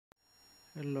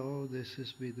Hello, this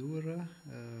is Vidura.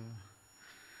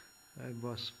 I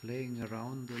was playing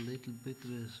around a little bit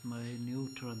with my new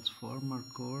transformer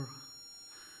core.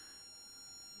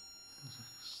 It's a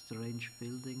strange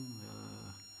building.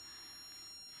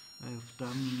 I've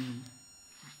done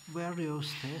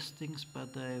various testings, but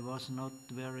I was not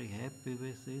very happy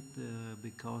with it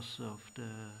because of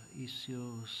the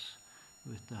issues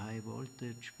with the high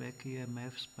voltage back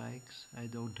EMF spikes. I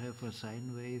don't have a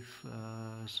sine wave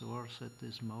source at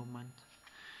this moment.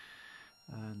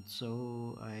 And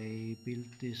so I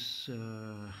built this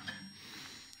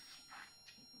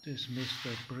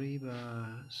Mr.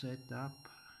 Priva setup,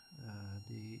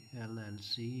 the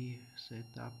LLC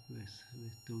setup with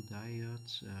two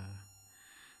diodes,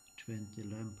 20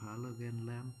 lamp halogen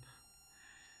lamp.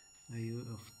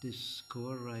 Of this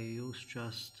core I use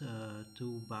just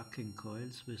two bucking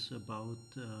coils with about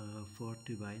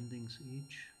 40 windings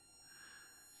each.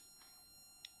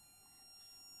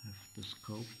 I have the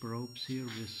scope probes here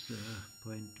with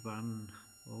 0.1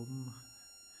 ohm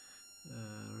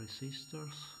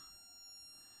resistors.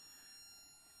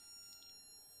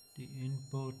 The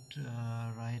input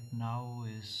right now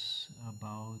is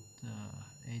about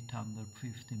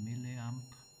 850 milliamp.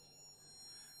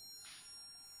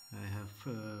 I have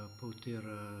put here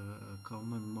a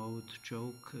common mode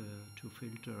choke to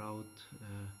filter out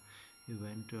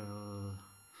eventual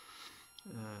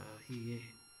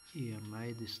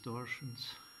EMI distortions.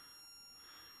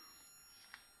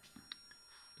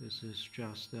 This is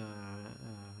just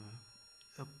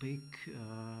a big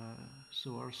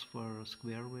source for a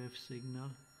square wave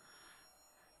signal,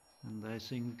 and I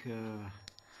think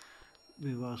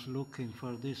we was looking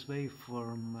for this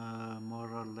waveform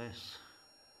more or less,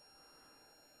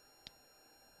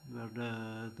 where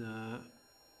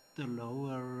the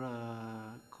lower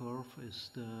curve is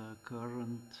the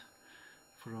current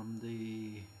from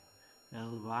the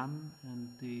L1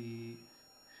 and the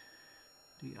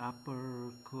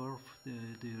upper curve,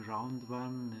 the round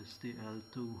one, is the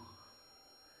L2.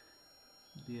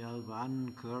 The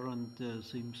L1 current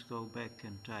seems to go back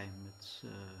in time. It's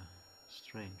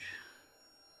strange.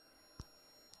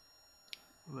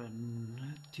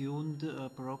 When tuned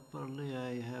properly,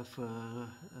 I have a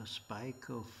spike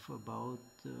of about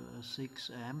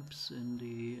 6 amps in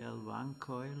the L1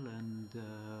 coil and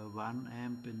 1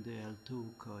 amp in the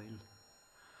L2 coil.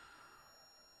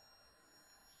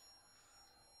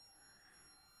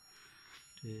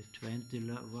 The 20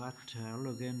 watt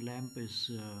halogen lamp is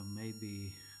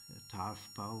maybe at half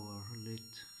power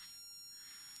lit.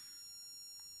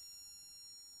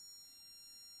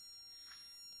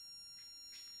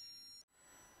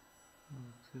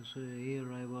 So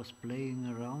here I was playing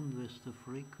around with the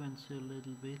frequency a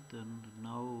little bit, and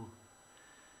now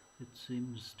it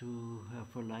seems to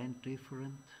have a line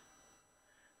different.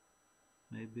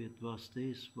 Maybe it was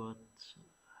this what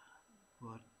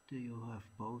you have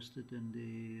posted in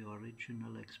the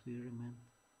original experiment.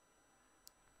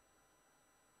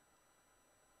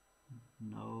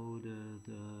 Now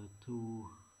the two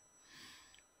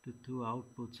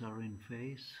outputs are in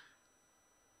phase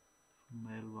from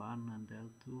L1 and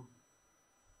L2.